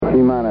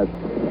T-minus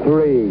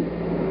 3,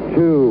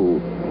 2,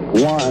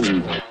 1.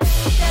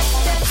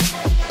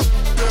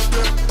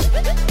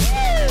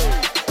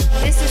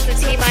 This is the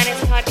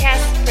T-minus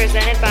podcast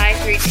presented by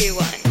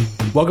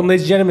 321. Welcome,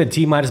 ladies and gentlemen, to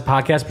T-minus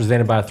podcast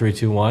presented by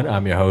 321.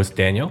 I'm your host,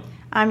 Daniel.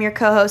 I'm your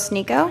co-host,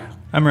 Nico.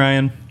 I'm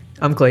Ryan.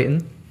 I'm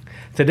Clayton.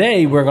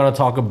 Today, we're going to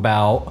talk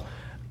about,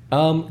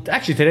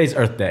 actually, today's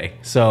Earth Day.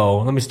 So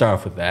let me start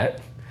off with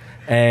that.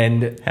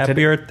 And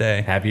Happy Earth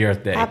Day. Happy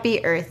Earth Day.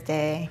 Happy Earth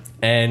Day.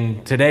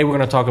 And today, we're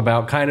going to talk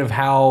about kind of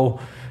how,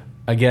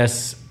 I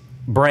guess,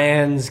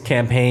 brands,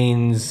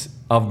 campaigns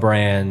of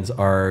brands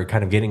are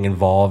kind of getting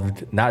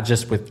involved, not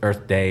just with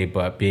Earth Day,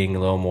 but being a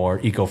little more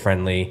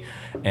eco-friendly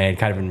and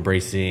kind of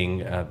embracing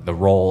the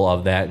role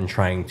of that and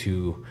trying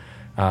to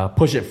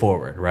push it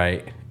forward,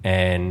 right?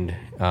 And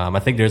I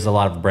think there's a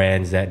lot of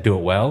brands that do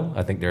it well.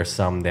 I think there are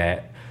some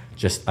that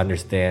just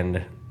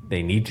understand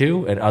they need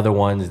to, and other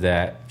ones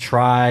that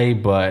try,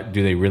 but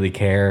do they really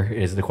care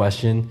is the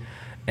question.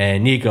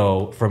 And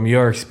Nico, from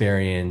your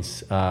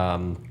experience,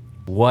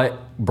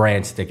 what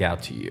brands stick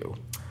out to you?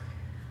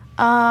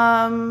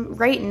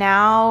 Right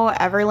now,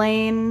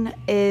 Everlane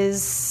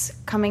is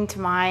coming to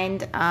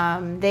mind.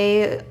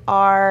 They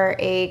are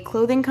a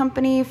clothing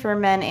company for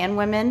men and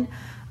women.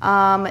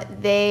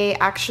 They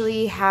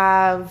actually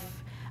have,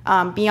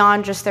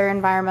 beyond just their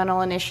environmental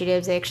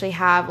initiatives, they actually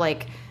have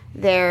like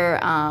their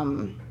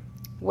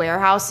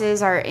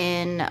warehouses are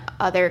in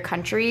other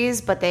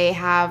countries, but they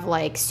have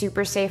like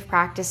super safe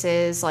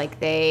practices. Like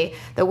the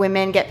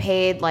women get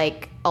paid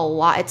like a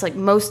lot. It's like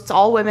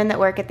all women that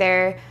work at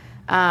their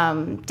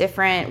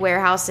different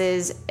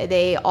warehouses,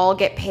 they all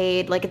get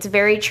paid. Like, it's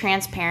very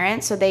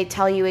transparent, so they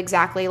tell you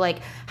exactly like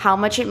how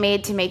much it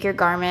made to make your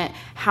garment,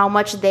 how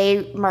much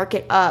they mark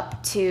it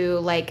up to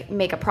like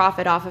make a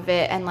profit off of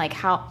it, and like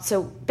how,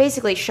 so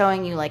basically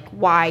showing you like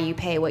why you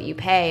pay what you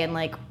pay and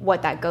like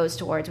what that goes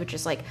towards, which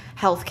is like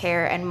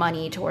healthcare and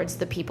money towards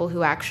the people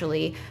who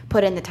actually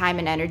put in the time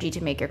and energy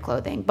to make your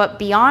clothing. But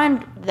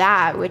beyond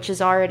that, which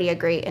is already a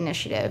great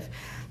initiative,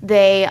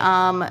 they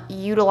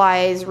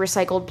utilize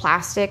recycled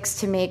plastics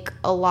to make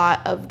a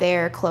lot of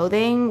their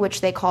clothing, which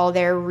they call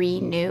their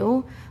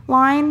Renew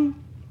line.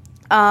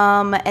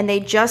 And they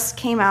just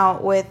came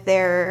out with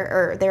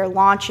they're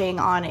launching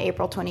on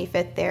April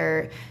 25th,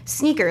 their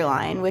sneaker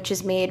line, which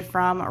is made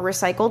from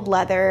recycled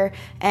leather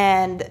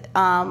and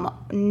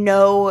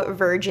no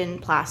virgin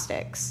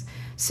plastics.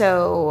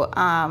 So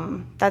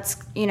that's,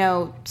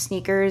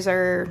 sneakers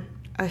are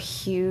a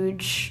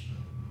huge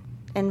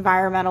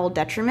environmental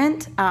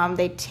detriment.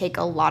 They take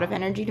a lot of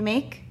energy to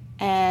make,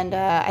 and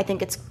I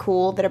think it's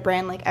cool that a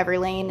brand like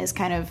Everlane is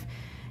kind of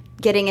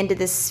getting into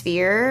this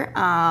sphere,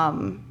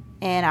 and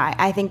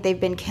I think they've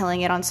been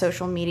killing it on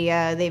social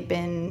media. They've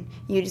been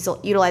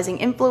utilizing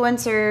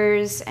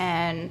influencers,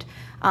 and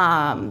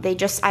I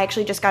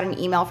actually just got an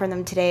email from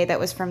them today that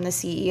was from the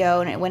CEO,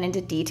 and it went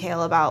into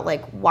detail about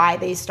like why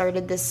they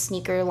started this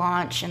sneaker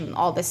launch and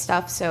all this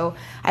stuff. So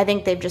I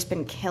think they've just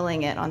been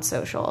killing it on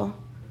social.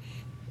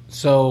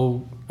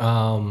 So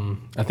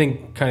I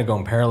think kind of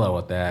going parallel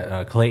with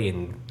that,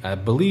 Clayton, I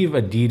believe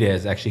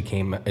Adidas actually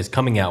is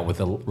coming out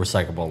with a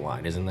recyclable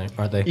line, isn't there?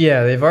 Aren't they?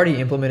 Yeah, they've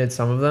already implemented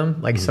some of them.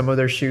 Like some of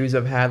their shoes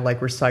have had like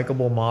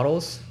recyclable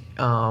models,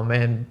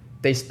 and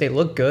they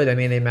look good. I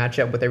mean, they match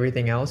up with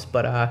everything else.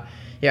 But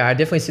yeah, I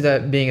definitely see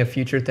that being a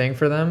future thing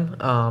for them.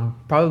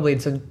 Probably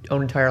its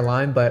own entire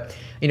line, but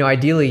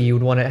ideally you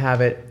would want to have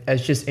it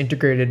as just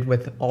integrated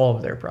with all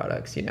of their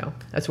products.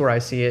 That's where I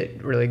see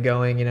it really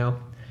going.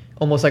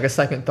 Almost like a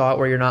second thought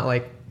where you're not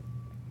like,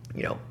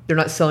 they're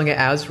not selling it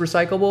as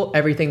recyclable.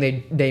 Everything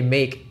they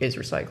make is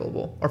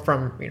recyclable or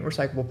from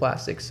recyclable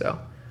plastics. So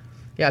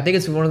yeah, I think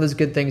it's one of those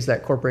good things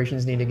that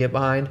corporations need to get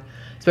behind,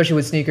 especially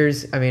with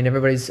sneakers. I mean,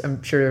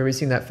 I'm sure everybody's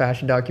seen that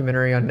fashion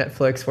documentary on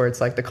Netflix where it's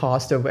like the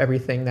cost of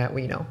everything that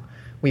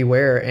we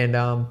wear.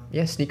 And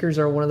yeah, sneakers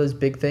are one of those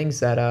big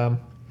things that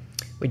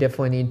we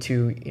definitely need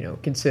to,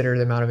 consider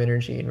the amount of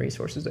energy and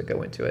resources that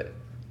go into it.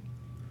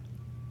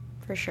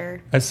 For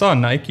sure. I saw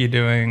Nike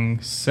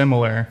doing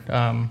similar.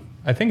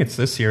 I think it's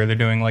this year. They're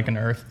doing like an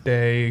Earth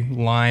Day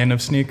line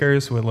of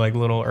sneakers with like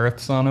little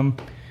earths on them.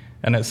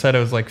 And it said it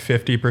was like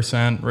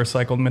 50%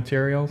 recycled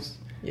materials.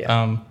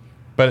 Yeah.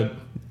 But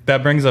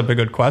that brings up a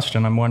good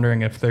question. I'm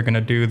wondering if they're going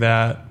to do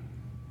that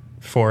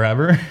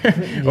forever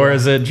or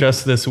is it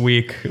just this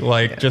week,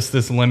 just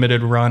this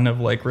limited run of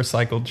like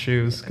recycled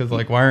shoes? Because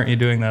like, why aren't you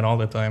doing that all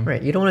the time?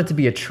 Right. You don't want it to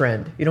be a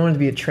trend. You don't want it to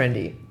be a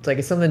trendy. It's like,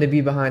 it's something to be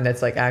behind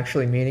that's like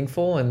actually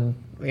meaningful, and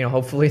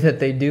hopefully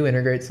that they do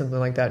integrate something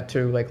like that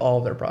to like all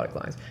of their product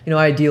lines.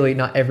 Ideally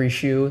not every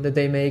shoe that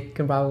they make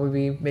can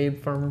probably be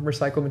made from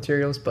recycled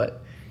materials,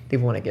 but they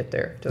want to get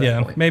there to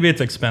that point. Maybe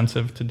it's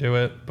expensive to do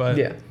it, but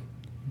yeah.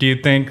 Do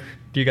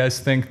you guys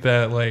think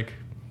that like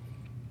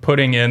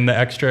putting in the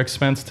extra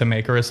expense to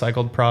make a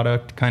recycled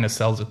product kind of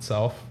sells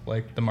itself,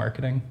 like the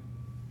marketing?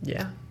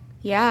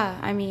 Yeah,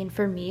 I mean,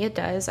 for me it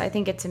does. I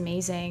think it's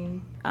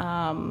amazing.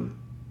 I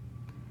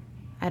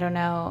don't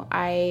know.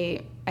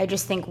 I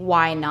just think,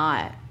 why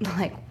not?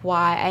 Like,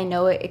 why? I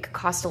know it could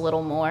cost a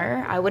little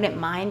more. I wouldn't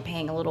mind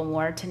paying a little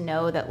more to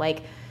know that,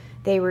 like,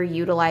 they were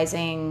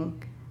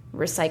utilizing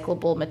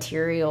recyclable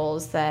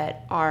materials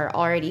that are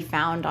already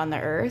found on the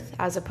earth,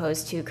 as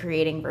opposed to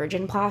creating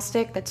virgin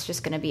plastic that's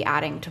just going to be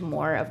adding to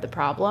more of the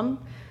problem.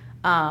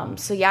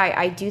 So yeah,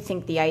 I do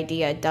think the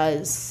idea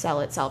does sell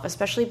itself,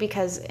 especially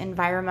because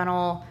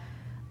environmental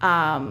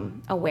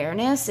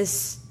awareness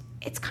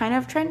it's kind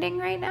of trending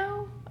right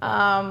now.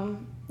 I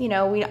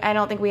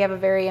don't think we have a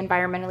very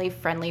environmentally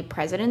friendly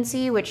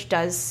presidency, which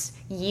does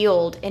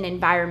yield an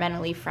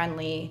environmentally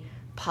friendly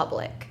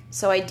public.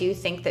 So I do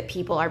think that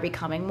people are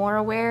becoming more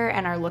aware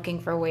and are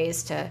looking for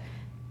ways to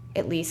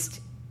at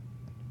least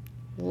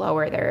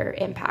lower their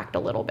impact a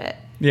little bit.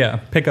 Yeah,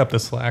 pick up the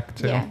slack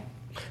too. Yeah.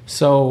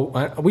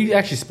 So we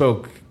actually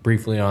spoke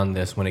briefly on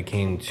this when it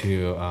came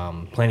to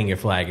planting your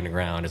flag in the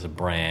ground as a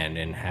brand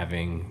and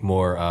having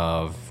more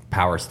of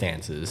power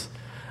stances.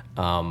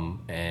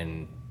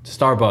 And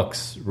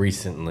Starbucks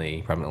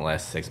recently, probably in the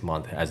last 6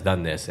 months, has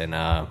done this, and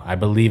I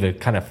believe it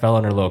kind of fell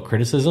under a little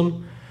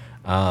criticism.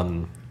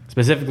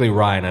 Specifically,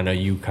 Ryan, I know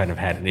you kind of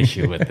had an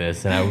issue with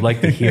this, and I would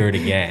like to hear it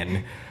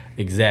again.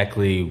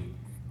 Exactly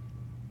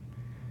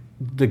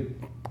the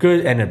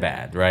good and the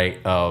bad, right,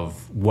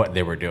 of what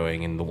they were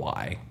doing and the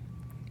why.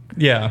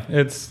 Yeah,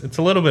 it's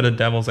a little bit of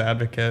devil's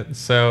advocate.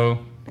 So,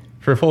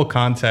 for full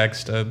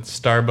context,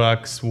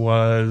 Starbucks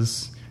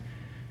was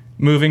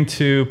moving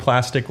to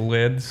plastic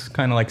lids,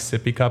 kind of like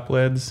sippy cup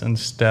lids,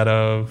 instead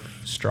of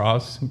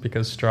straws,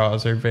 because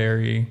straws are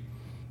very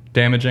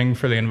damaging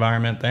for the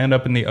environment. They end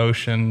up in the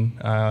ocean.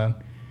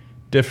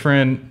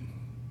 Different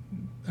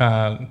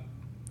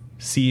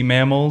sea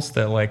mammals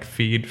that like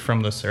feed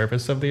from the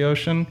surface of the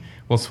ocean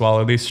will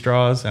swallow these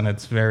straws, and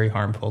it's very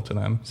harmful to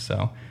them.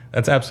 So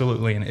that's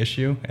absolutely an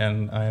issue,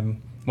 and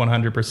I'm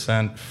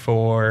 100%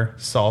 for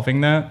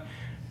solving that.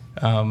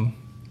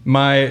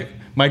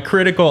 My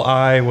critical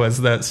eye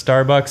was that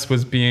Starbucks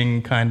was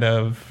being kind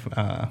of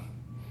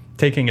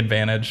taking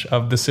advantage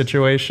of the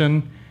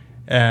situation,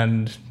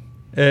 and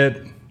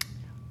it's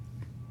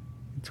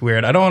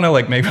weird. I don't want to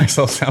like make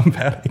myself sound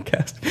bad, I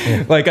guess.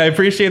 Yeah. Like, I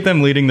appreciate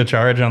them leading the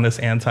charge on this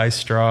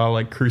anti-straw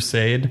like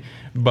crusade,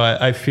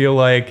 but I feel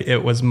like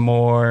it was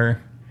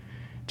more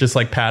just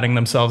like patting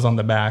themselves on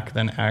the back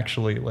than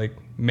actually like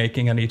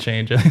making any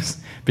changes,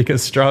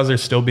 because straws are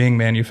still being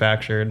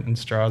manufactured and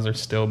straws are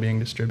still being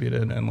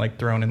distributed and like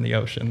thrown in the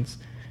oceans.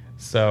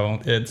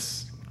 So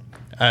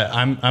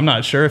I'm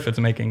not sure if it's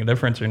making a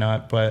difference or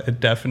not, but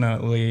it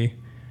definitely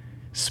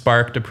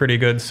sparked a pretty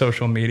good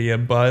social media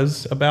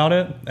buzz about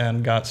it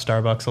and got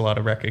Starbucks a lot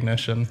of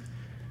recognition.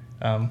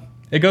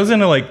 It goes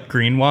into like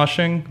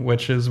greenwashing,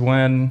 which is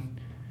when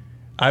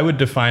I would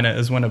define it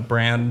as when a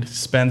brand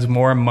spends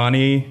more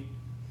money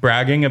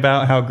bragging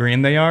about how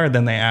green they are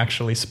than they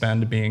actually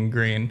spend being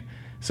green.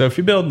 So if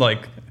you build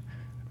like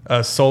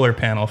a solar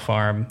panel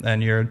farm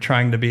and you're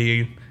trying to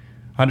be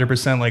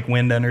 100% like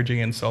wind energy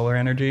and solar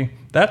energy,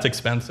 that's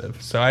expensive.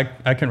 So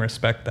I can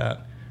respect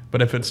that.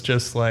 But if it's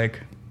just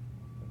like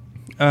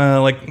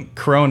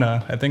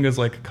Corona, I think it was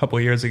like a couple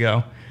of years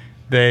ago,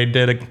 they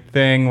did a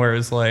thing where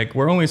it's like,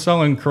 we're only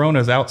selling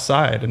Coronas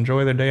outside.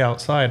 Enjoy the day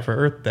outside for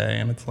Earth Day.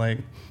 And it's like,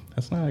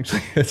 it's not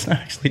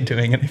actually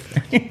doing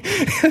anything.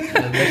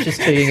 That's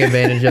just taking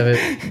advantage of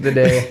it the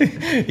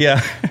day.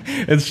 Yeah,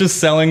 it's just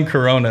selling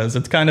Coronas.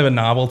 It's kind of a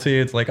novelty.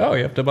 It's like, oh,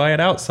 you have to buy it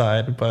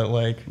outside, but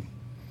like,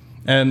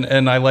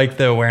 and I like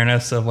the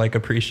awareness of like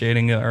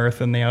appreciating the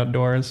earth and the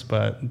outdoors,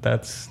 but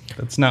that's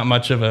not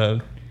much of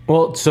a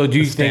So do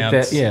you think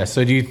stance. that? Yeah.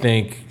 So do you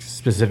think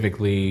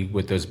specifically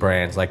with those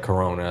brands like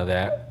Corona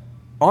that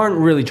aren't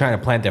really trying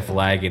to plant their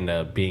flag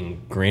into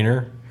being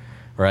greener,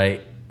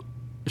 right?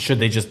 Should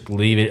they just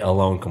leave it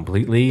alone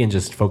completely and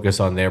just focus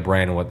on their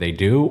brand and what they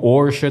do?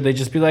 Or should they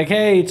just be like,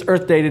 hey, it's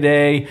Earth Day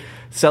today,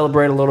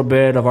 celebrate a little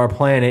bit of our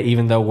planet,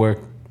 even though we're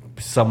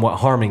somewhat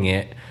harming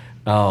it?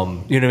 You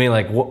know what I mean?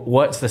 Like,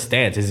 what's the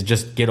stance? Is it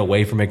just get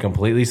away from it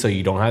completely so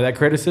you don't have that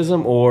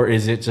criticism? Or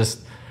is it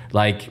just,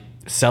 like,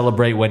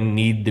 celebrate when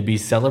need to be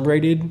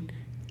celebrated?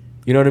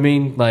 You know what I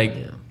mean? Like,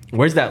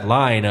 where's that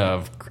line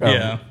of...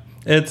 yeah.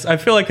 I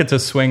feel like it's a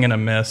swing and a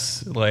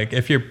miss. Like,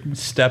 if you're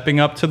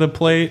stepping up to the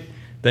plate,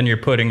 then you're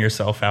putting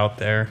yourself out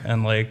there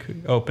and like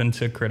open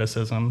to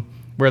criticism,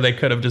 where they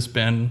could have just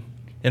been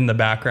in the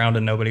background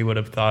and nobody would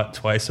have thought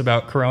twice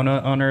about Corona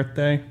on Earth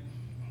Day.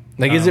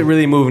 Like, is it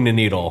really moving the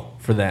needle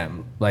for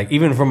them? Like,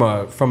 even from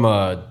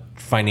a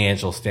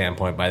financial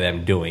standpoint, by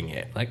them doing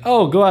it, like,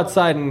 oh, go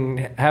outside and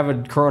have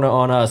a Corona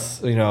on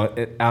us, you know,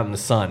 out in the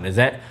sun. Is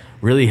that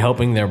really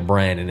helping their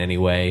brand in any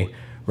way,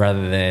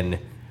 rather than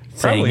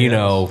saying, Probably you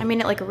know, I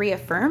mean, it like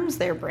reaffirms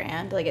their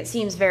brand. Like, it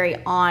seems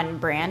very on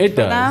brand it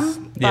for does.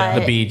 them. Yeah, but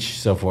the beach,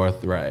 so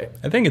forth, right?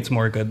 I think it's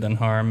more good than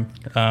harm.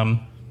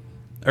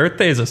 Earth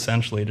Day is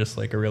essentially just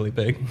like a really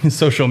big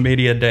social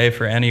media day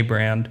for any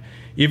brand.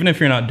 Even if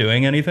you're not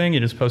doing anything, you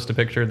just post a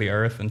picture of the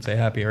Earth and say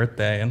Happy Earth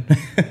Day. And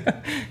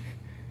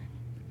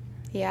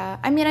yeah,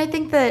 I mean, I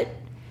think that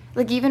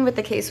like even with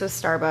the case with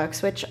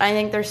Starbucks, which I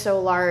think they're so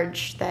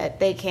large that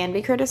they can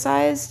be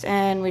criticized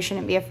and we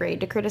shouldn't be afraid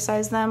to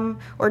criticize them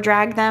or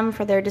drag them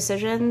for their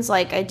decisions.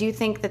 Like, I do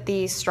think that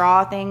the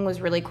straw thing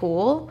was really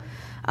cool.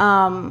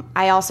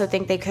 I also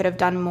think they could have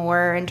done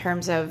more in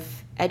terms of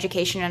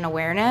education and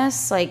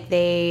awareness. Like,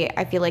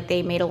 I feel like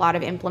they made a lot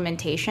of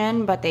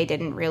implementation, but they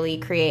didn't really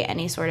create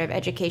any sort of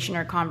education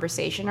or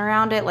conversation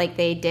around it. Like,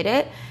 they did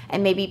it,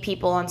 and maybe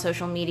people on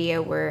social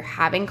media were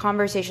having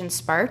conversations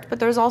sparked, but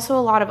there's also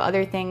a lot of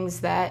other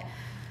things that,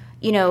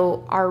 you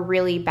know, are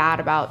really bad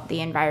about the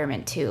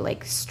environment too.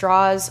 Like,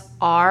 straws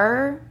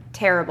are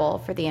terrible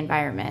for the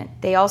environment.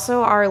 They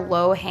also are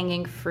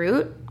low-hanging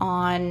fruit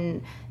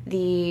on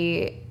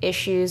the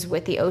issues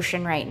with the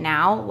ocean right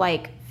now.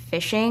 Like,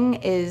 fishing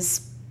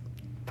is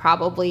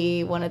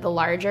probably one of the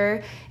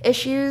larger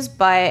issues,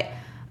 but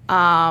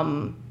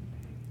I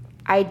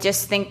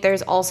just think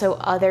there's also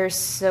other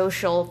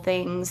social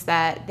things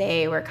that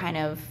they were kind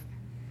of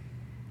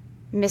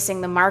missing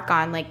the mark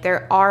on. Like,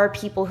 there are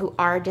people who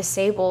are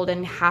disabled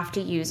and have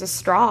to use a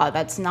straw.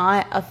 That's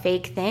not a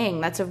fake thing.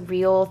 That's a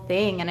real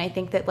thing. And I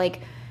think that,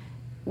 like,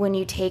 when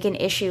you take an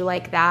issue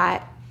like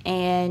that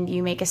and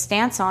you make a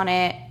stance on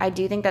it, I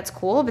do think that's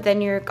cool. But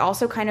then you're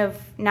also kind of,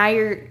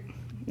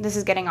 this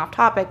is getting off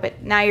topic,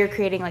 but now you're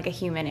creating like a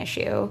human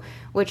issue,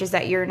 which is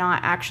that you're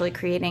not actually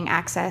creating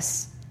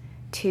access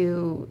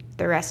to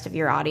the rest of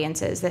your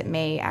audiences that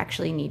may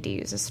actually need to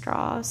use a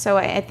straw. So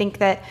I think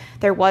that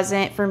there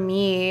wasn't, for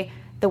me,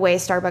 the way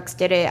Starbucks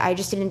did it, I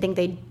just didn't think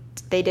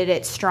they did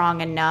it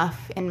strong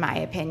enough, in my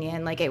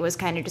opinion. Like, it was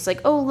kind of just like,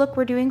 oh, look,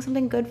 we're doing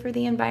something good for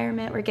the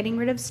environment. We're getting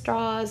rid of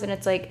straws. And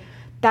it's like,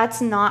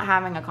 that's not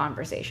having a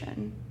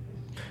conversation.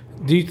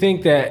 Do you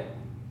think that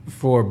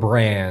for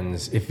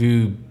brands, if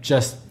you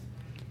just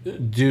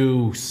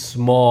do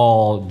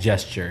small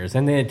gestures,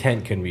 and the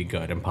intent can be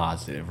good and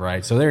positive,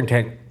 right? So their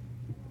intent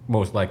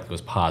most likely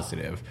was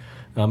positive.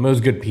 It was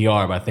good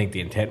PR, but I think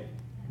the intent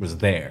was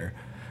there.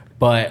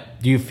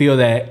 But do you feel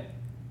that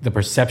the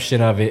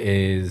perception of it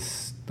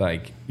is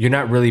like you're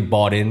not really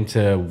bought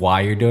into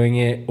why you're doing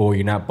it, or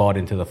you're not bought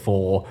into the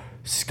full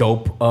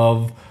scope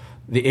of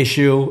the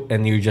issue,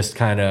 and you're just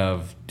kind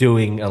of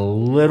doing a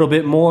little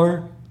bit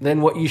more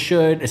than what you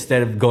should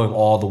instead of going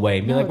all the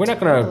way? Be like, we're not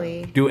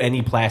going to do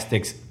any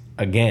plastics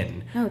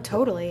again. No,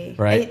 totally.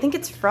 Right? I think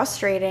it's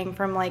frustrating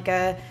from like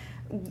a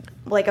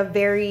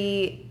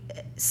very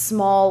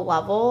small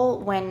level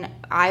when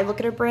I look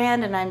at a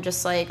brand and I'm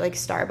just like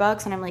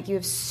Starbucks, and I'm like, you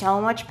have so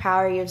much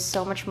power, you have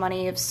so much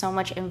money, you have so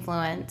much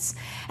influence,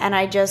 and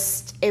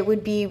it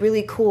would be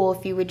really cool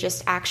if you would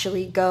just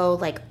actually go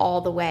like all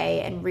the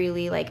way and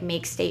really like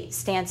make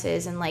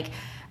stances and like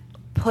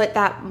put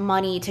that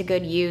money to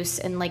good use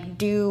and like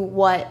do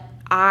what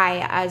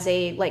I, as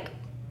a like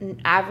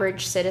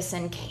average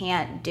citizen,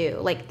 can't do.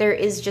 Like, there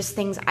is just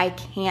things I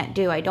can't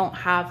do. I don't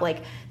have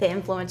like the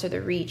influence or the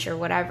reach or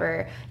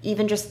whatever,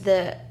 even just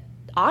the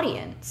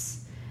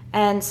audience.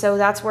 And so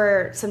that's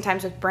where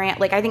sometimes with brand,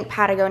 like, I think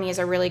Patagonia is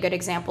a really good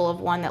example of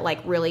one that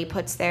like really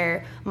puts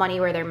their money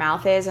where their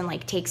mouth is and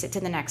like takes it to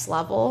the next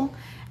level.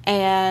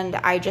 And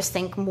I just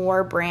think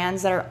more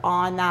brands that are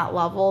on that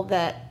level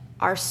that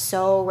are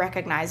so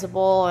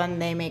recognizable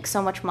and they make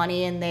so much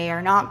money and they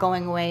are not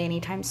going away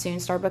anytime soon.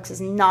 Starbucks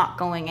is not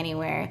going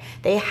anywhere.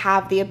 They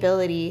have the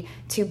ability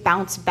to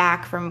bounce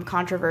back from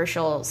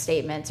controversial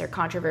statements or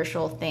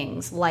controversial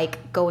things,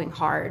 like going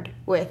hard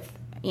with,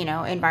 you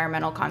know,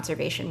 environmental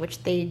conservation,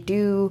 which they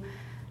do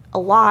a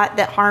lot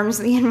that harms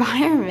the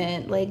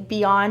environment, like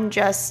beyond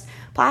just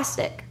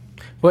plastic.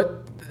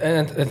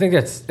 And I think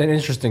that's an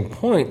interesting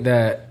point,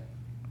 that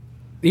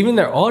even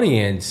their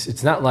audience,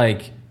 it's not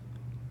like,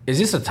 is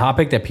this a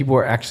topic that people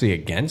are actually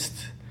against?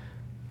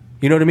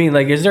 You know what I mean?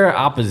 Like, is there an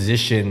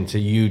opposition to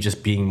you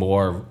just being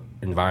more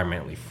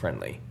environmentally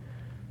friendly?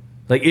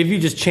 Like, if you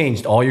just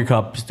changed all your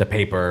cups to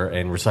paper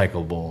and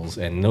recyclables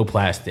and no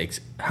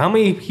plastics, how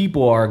many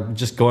people are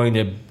just going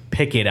to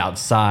picket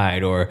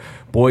outside or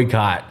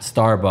boycott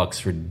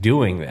Starbucks for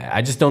doing that?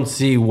 I just don't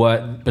see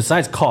what,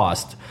 besides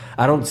cost,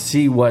 I don't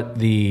see what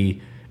the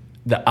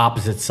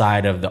opposite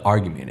side of the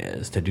argument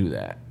is to do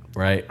that.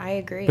 Right? I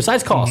agree.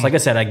 Besides cost, like I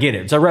said, I get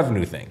it. It's a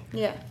revenue thing.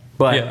 Yeah.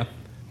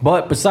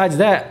 But besides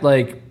that,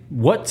 like,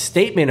 what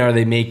statement are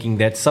they making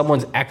that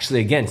someone's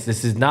actually against?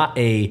 This is not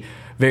a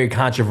very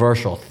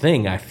controversial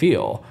thing, I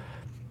feel.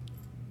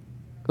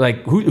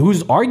 Like,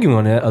 who's arguing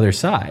on the other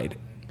side?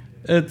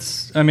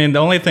 I mean, the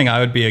only thing I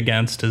would be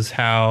against is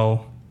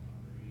how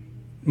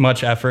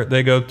much effort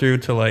they go through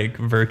to, like,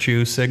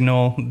 virtue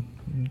signal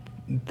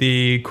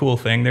the cool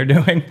thing they're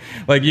doing.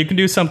 Like, you can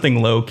do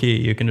something low key.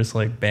 You can just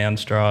like ban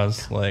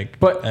straws, like,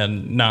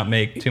 and not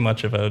make too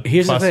much of a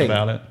fuss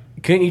about it.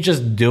 Couldn't you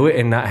just do it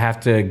and not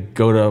have to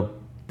go to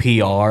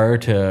PR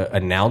to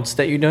announce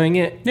that you're doing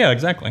it? Yeah,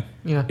 exactly.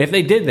 Yeah. If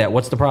they did that,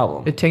 what's the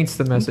problem? It taints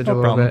the message a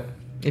little bit.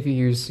 If you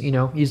use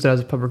it as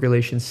a public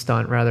relations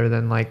stunt rather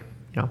than like,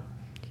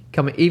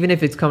 even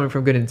if it's coming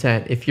from good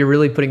intent, if you're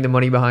really putting the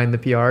money behind the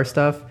PR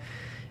stuff,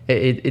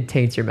 it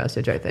taints your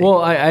message, I think.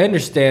 Well, I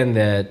understand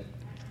that.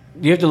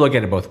 You have to look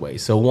at it both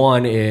ways. So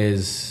one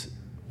is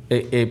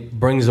it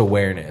brings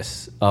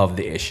awareness of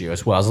the issue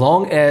as well. As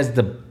long as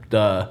the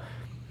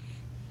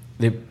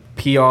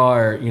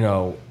PR,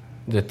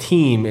 the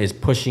team is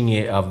pushing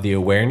it of the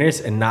awareness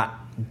and not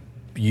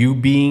you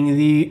being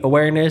the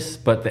awareness,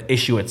 but the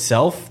issue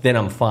itself, then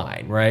I'm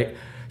fine, right?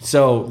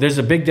 So there's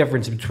a big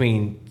difference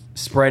between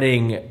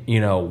spreading,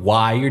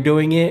 why you're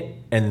doing it,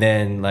 and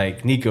then,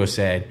 like Nico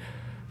said,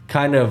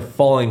 kind of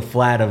falling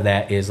flat of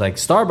that is like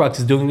Starbucks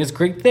is doing this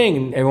great thing,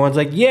 and everyone's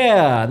like,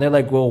 yeah, and they're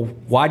like, well,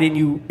 why didn't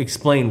you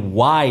explain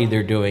why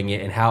they're doing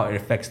it and how it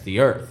affects the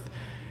earth?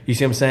 You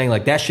see what I'm saying?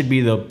 Like, that should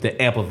be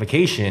the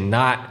amplification,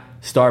 not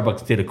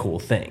Starbucks did a cool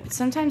thing.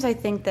 Sometimes I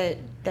think that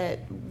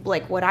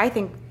like what I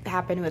think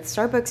happened with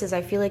Starbucks is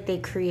I feel like they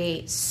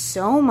create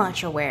so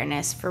much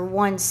awareness for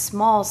one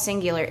small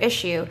singular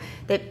issue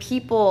that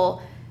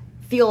people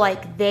feel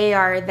like they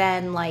are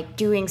then like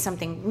doing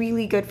something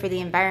really good for the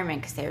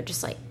environment, because they're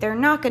just like, they're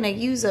not going to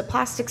use a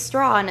plastic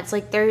straw, and it's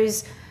like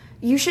there's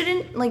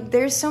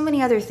so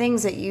many other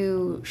things that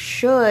you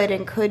should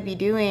and could be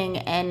doing,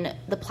 and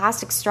the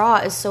plastic straw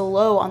is so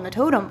low on the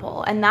totem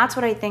pole. And that's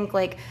what I think,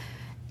 like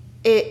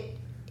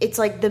it's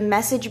like the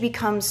message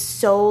becomes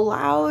so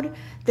loud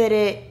that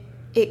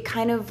it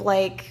kind of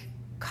like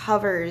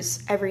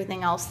covers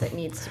everything else that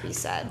needs to be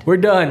said. We're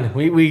done.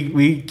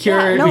 We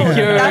cured. Yeah, no, we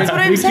cured. That's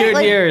what I'm saying.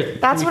 Like, the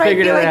earth. That's what I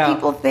feel like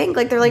people think.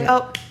 Like they're like,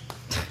 oh,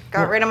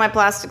 got rid of my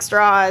plastic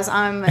straws.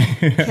 I'm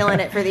killing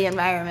it for the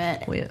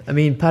environment. Well, yeah. I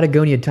mean,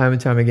 Patagonia, time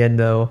and time again,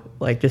 though,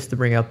 like just to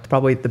bring up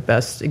probably the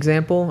best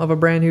example of a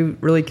brand who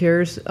really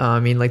cares. I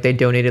mean, like they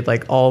donated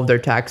like all of their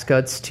tax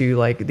cuts to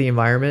like the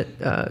environment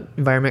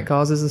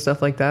causes and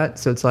stuff like that.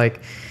 So it's like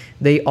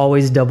they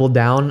always double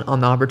down on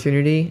the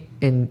opportunity.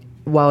 And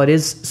while it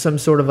is some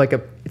sort of like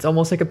it's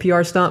almost like a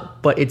PR stunt,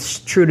 but it's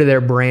true to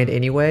their brand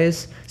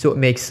anyways. So it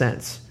makes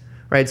sense.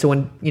 Right, so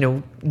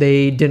when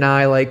they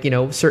deny like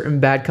certain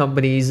bad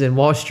companies in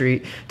Wall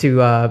Street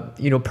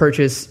to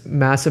purchase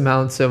mass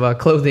amounts of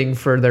clothing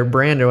for their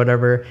brand or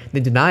whatever,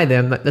 they deny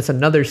them. That's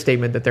another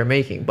statement that they're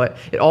making. But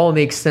it all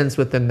makes sense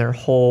within their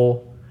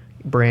whole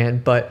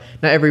brand. But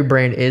not every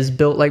brand is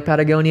built like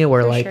Patagonia,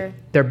 where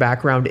their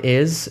background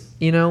is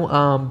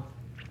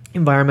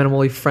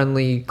environmentally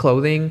friendly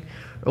clothing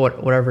or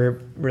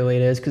whatever really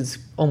it is, because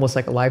it's almost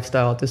like a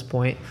lifestyle at this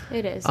point.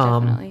 It is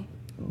definitely.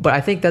 But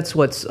I think that's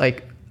what's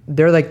like.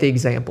 They're like the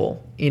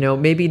example,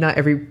 maybe not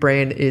every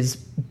brand is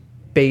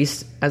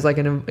based as like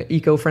an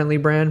eco-friendly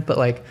brand, but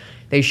like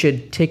they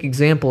should take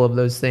example of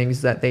those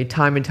things that they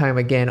time and time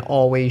again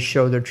always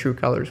show their true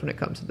colors when it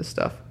comes to this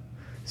stuff.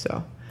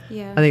 So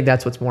yeah, I think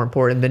that's what's more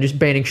important than just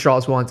banning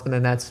straws once. And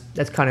then that's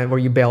kind of where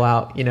you bail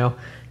out,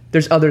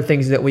 there's other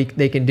things that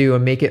they can do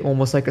and make it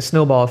almost like a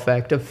snowball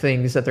effect of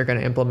things that they're going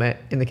to implement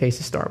in the case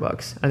of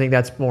Starbucks. I think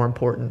that's more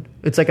important.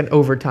 It's like an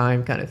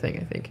overtime kind of thing,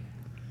 I think.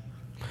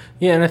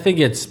 Yeah. And I think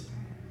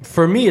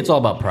for me, it's all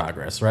about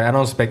progress, right? I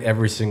don't expect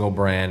every single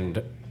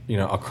brand,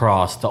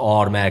 across to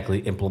automatically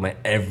implement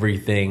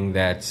everything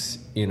that's,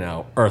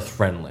 earth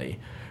friendly,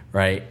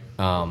 right?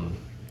 And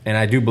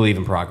I do believe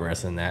in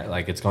progress in that.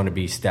 Like, it's going to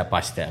be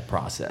step-by-step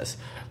process.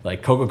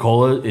 Like,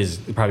 Coca-Cola is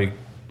probably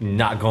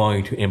not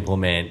going to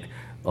implement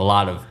a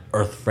lot of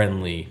earth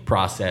friendly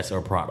process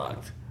or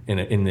product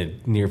in the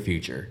near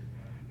future.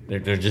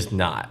 They're just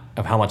not.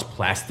 Of how much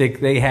plastic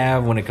they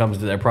have when it comes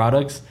to their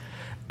products,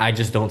 I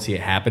just don't see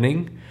it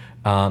happening.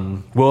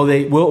 Will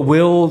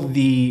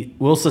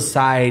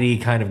society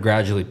kind of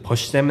gradually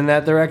push them in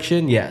that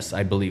direction? Yes,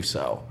 I believe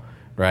so,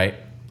 right?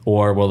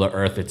 Or will the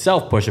earth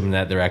itself push them in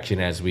that direction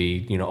as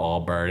we,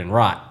 all burn and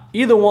rot?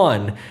 Either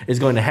one is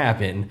going to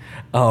happen,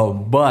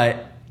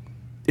 but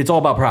it's all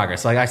about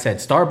progress. Like I said,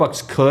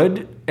 Starbucks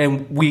could,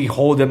 and we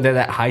hold them to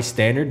that high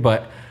standard,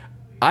 but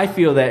I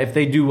feel that if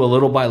they do a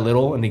little by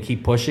little and they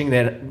keep pushing,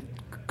 then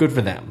good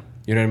for them.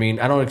 You know what I mean?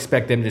 I don't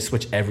expect them to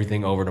switch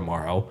everything over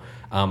tomorrow.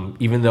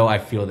 Even though I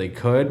feel they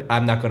could,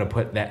 I'm not going to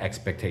put that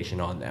expectation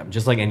on them,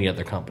 just like any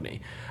other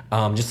company.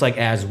 Just like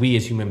as we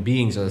as human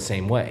beings are the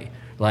same way.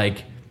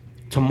 Like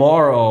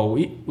tomorrow,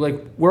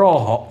 we're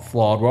all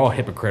flawed, we're all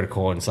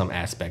hypocritical in some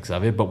aspects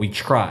of it, but we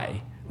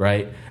try,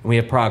 right? And we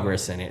have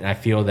progress in it. And I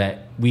feel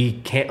that we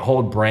can't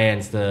hold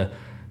brands to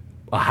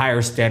a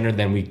higher standard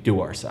than we do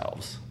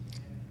ourselves.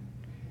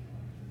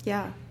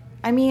 Yeah.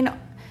 I mean,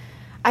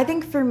 I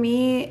think for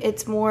me,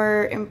 it's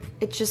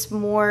just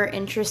more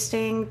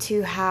interesting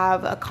to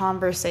have a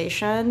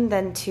conversation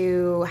than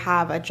to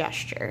have a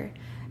gesture.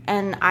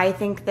 And I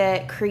think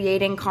that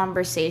creating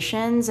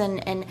conversations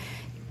and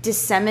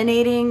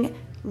disseminating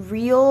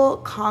real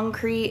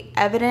concrete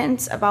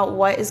evidence about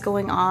what is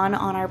going on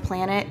our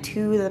planet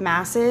to the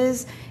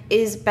masses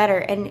is better.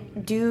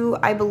 And do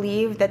I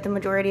believe that the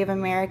majority of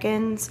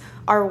Americans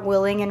are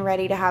willing and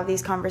ready to have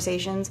these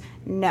conversations?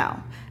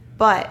 No.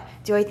 But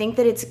do I think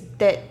that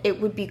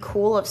it would be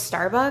cool of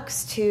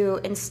Starbucks to,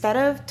 instead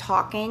of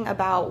talking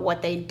about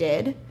what they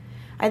did,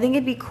 I think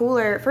it'd be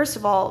cooler. First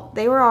of all,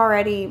 they were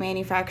already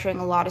manufacturing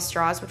a lot of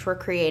straws, which were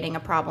creating a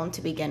problem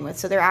to begin with.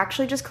 So they're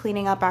actually just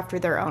cleaning up after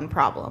their own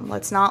problem.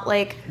 Let's not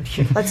good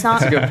point. let's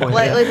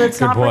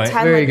Good not point.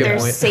 pretend Very like good they're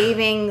point.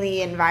 saving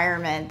the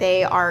environment.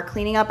 They are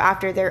cleaning up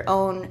after their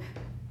own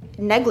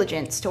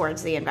negligence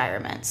towards the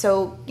environment.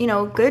 So,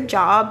 good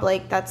job.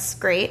 Like, that's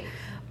great.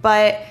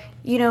 But,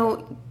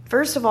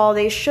 first of all,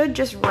 they should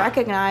just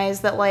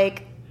recognize that,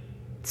 like,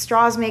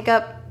 straws make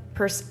up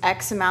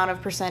X amount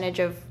of percentage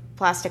of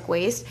plastic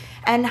waste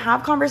and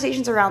have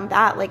conversations around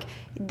that. Like,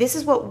 this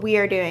is what we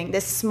are doing,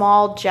 this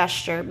small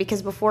gesture,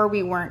 because before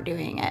we weren't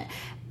doing it.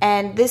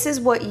 And this is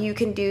what you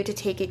can do to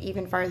take it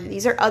even farther.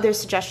 These are other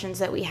suggestions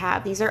that we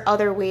have. These are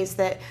other ways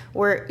that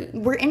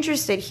we're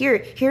interested.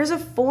 Here's a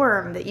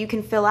form that you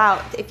can fill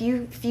out. If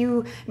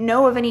you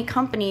know of any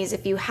companies,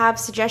 if you have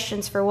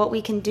suggestions for what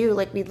we can do,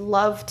 like, we'd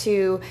love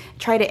to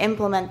try to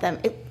implement them.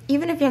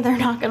 Even if they're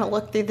not going to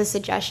look through the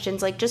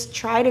suggestions, like, just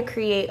try to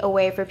create a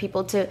way for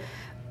people to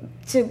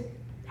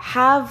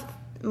have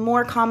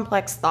more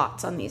complex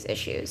thoughts on these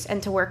issues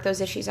and to work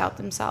those issues out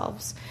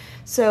themselves.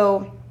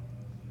 So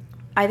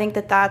I think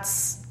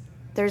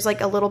there's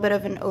like a little bit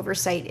of an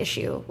oversight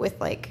issue with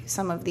like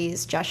some of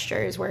these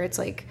gestures where it's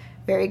like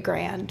very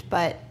grand,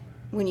 but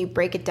when you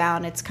break it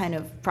down, it's kind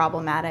of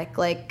problematic.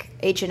 Like,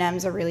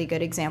 H&M's a really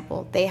good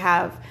example. They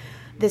have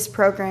this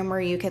program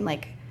where you can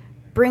like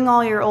bring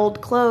all your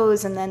old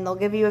clothes and then they'll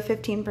give you a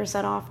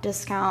 15% off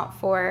discount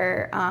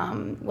for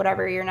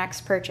whatever your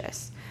next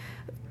purchase.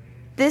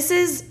 This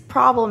is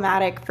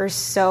problematic for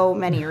so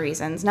many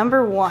reasons.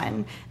 Number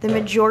one, the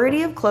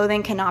majority of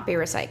clothing cannot be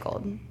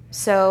recycled.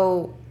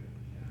 So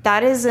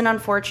that is an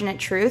unfortunate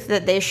truth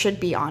that they should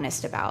be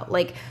honest about.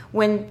 Like,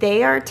 when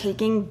they are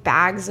taking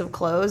bags of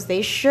clothes,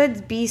 they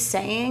should be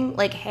saying,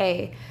 like,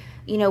 hey,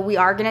 we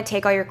are going to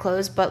take all your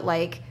clothes, but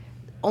like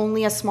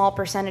only a small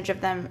percentage of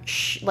them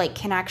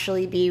can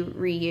actually be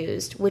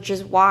reused, which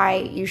is why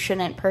you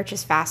shouldn't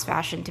purchase fast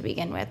fashion to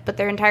begin with. But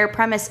their entire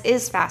premise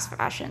is fast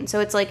fashion. So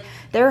it's like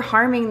they're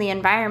harming the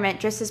environment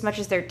just as much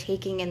as they're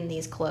taking in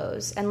these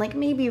clothes and like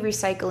maybe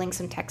recycling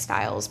some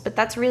textiles, but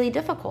that's really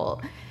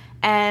difficult.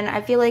 And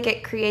I feel like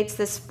it creates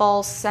this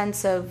false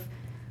sense of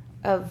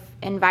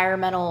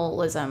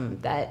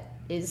environmentalism that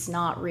is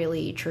not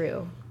really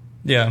true.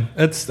 Yeah,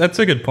 that's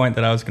a good point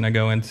that I was going to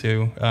go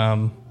into.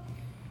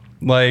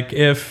 Like,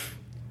 if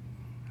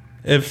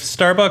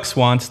Starbucks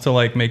wants to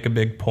like make a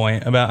big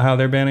point about how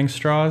they're banning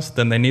straws,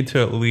 then they need to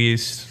at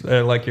least,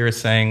 like you were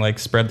saying, like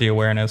spread the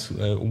awareness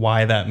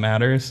why that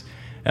matters,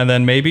 and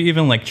then maybe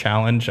even like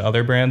challenge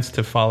other brands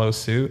to follow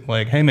suit.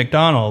 Like, hey,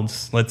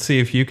 McDonald's, let's see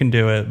if you can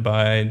do it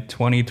by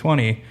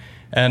 2020,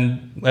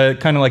 and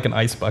kind of like an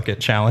ice bucket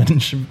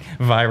challenge,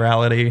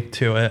 virality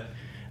to it.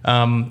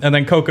 And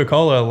then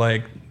Coca-Cola,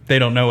 like, they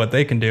don't know what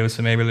they can do,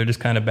 so maybe they're just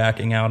kind of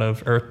backing out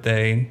of Earth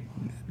Day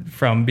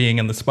from being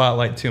in the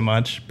spotlight too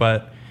much.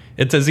 But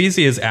it's as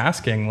easy as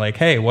asking, like,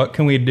 hey, what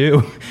can we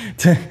do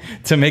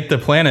to make the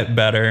planet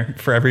better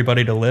for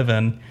everybody to live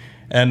in?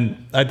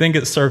 And I think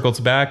it circles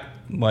back,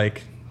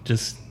 like,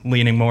 just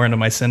leaning more into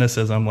my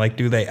cynicism, like,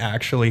 do they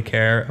actually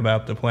care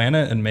about the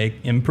planet and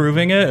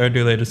improving it, or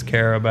do they just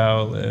care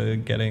about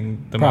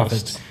getting the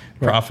Profits. most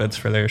profits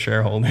for their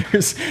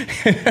shareholders?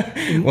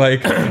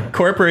 Like,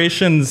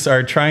 corporations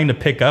are trying to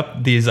pick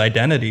up these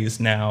identities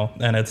now,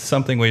 and it's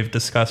something we've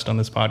discussed on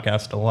this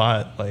podcast a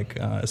lot, like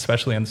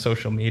especially on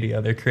social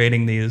media. They're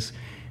creating these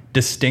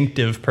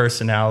distinctive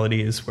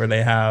personalities where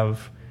they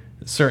have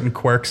certain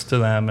quirks to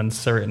them and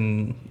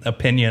certain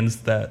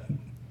opinions that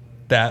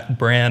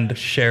brand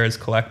shares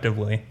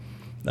collectively.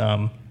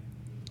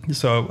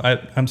 So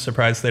I'm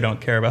surprised they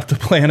don't care about the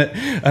planet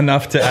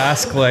enough to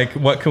ask, like,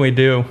 what can we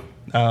do?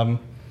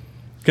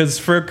 Because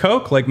for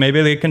Coke, like,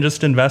 maybe they can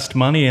just invest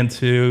money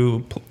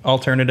into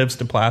alternatives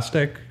to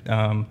plastic.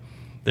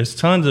 There's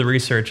tons of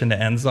research into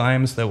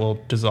enzymes that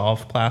will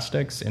dissolve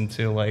plastics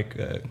into like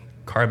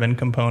carbon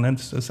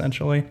components,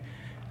 essentially,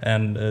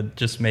 and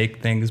just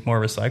make things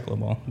more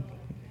recyclable.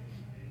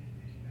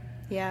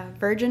 Yeah,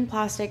 virgin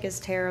plastic is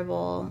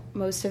terrible.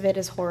 Most of it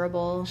is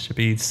horrible. Should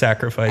be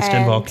sacrificed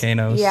in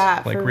volcanoes,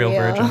 yeah, like for real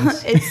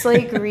virgins. It's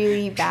like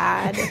really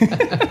bad.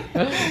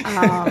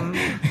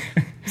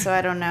 So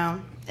I don't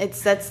know.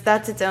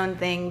 That's its own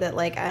thing that,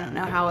 like, I don't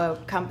know how a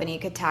company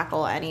could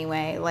tackle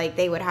anyway. Like,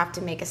 they would have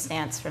to make a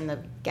stance from the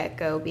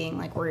get-go being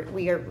like,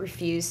 we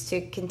refuse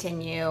to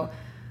continue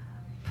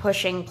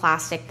pushing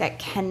plastic that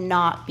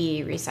cannot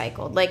be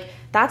recycled. Like,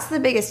 that's the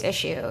biggest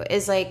issue,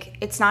 is like,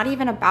 it's not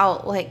even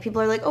about, like,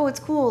 people are like, oh, it's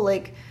cool,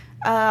 like,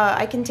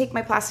 I can take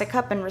my plastic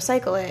cup and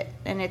recycle it,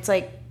 and it's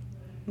like,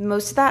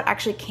 most of that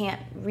actually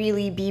can't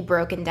really be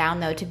broken down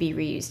though to be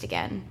reused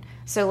again.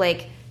 So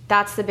like,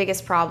 that's the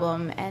biggest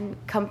problem. And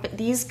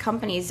these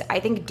companies,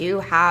 I think, do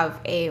have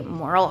a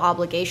moral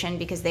obligation,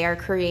 because they are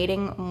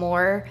creating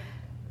more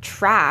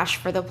trash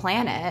for the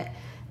planet,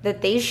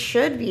 that they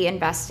should be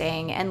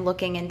investing and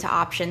looking into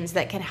options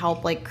that can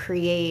help like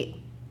create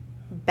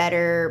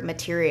better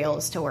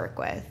materials to work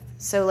with.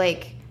 So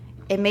like,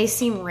 it may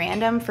seem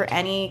random for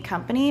any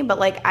company, but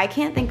like I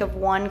can't think of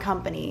one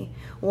company,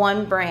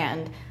 one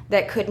brand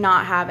that could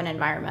not have an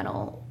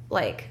environmental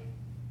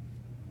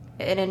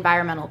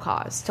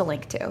cause to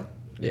link to.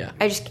 Yeah.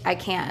 I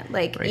can't.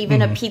 Like,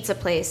 even a pizza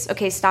place,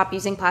 okay, stop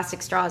using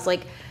plastic straws.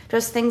 Like,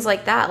 just things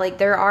like that. Like,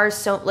 there are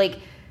so, like,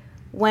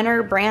 when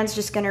are brands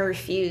just going to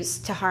refuse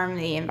to harm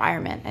the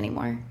environment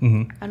anymore?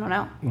 I don't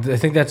know. I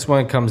think that's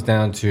when it comes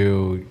down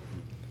to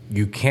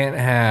you can't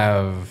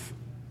have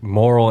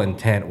moral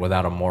intent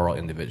without a moral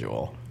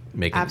individual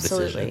making a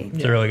decision. Absolutely.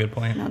 It's a really good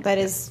point. No, that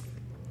is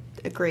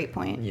a great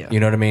point. Yeah.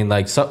 You know what I mean?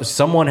 Like,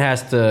 someone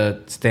has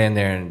to stand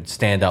there and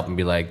stand up and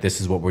be like,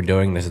 this is what we're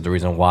doing. This is the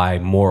reason why.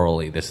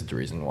 Morally, this is the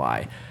reason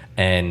why.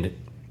 And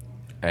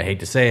I hate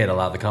to say it, a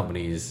lot of the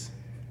companies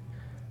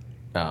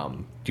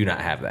do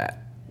not have that.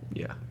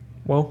 Yeah.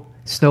 Well,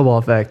 snowball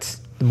effect.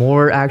 The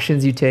more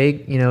actions you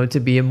take, to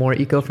be a more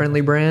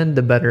eco-friendly brand,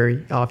 the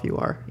better off you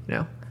are,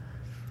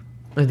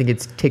 I think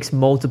it takes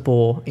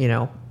multiple,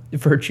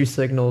 virtue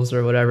signals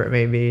or whatever it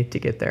may be to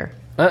get there.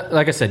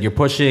 Like I said, you're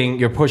going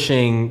to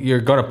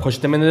push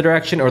them in the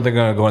direction, or they're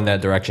going to go in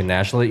that direction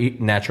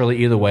naturally.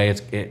 Either way,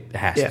 it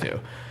has to.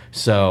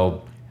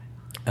 So,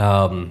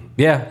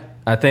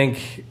 I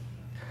think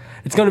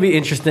it's going to be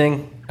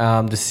interesting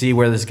to see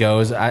where this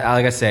goes.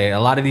 Like I say, a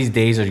lot of these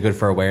days are good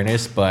for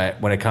awareness, but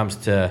when it comes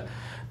to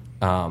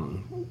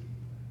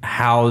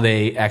how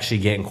they actually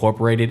get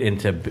incorporated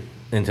into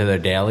their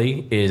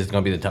daily is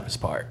going to be the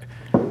toughest part.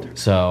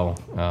 So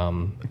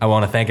I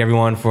want to thank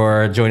everyone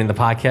for joining the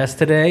podcast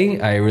today.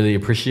 I really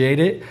appreciate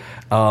it.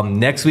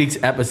 Next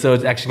week's episode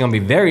is actually going to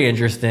be very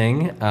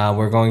interesting.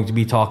 We're going to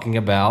be talking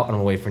about, I'm going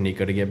to wait for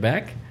Nico to get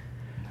back.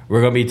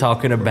 We're going to be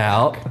talking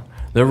about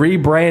the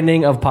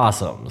rebranding of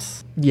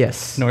possums.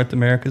 Yes. North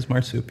America's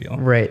marsupial.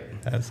 Right.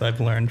 As I've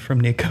learned from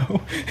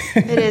Nico.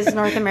 It is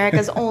North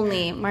America's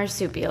only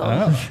marsupial.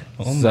 Oh,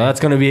 So that's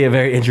going to be a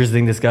very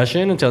interesting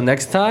discussion. Until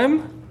next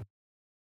time.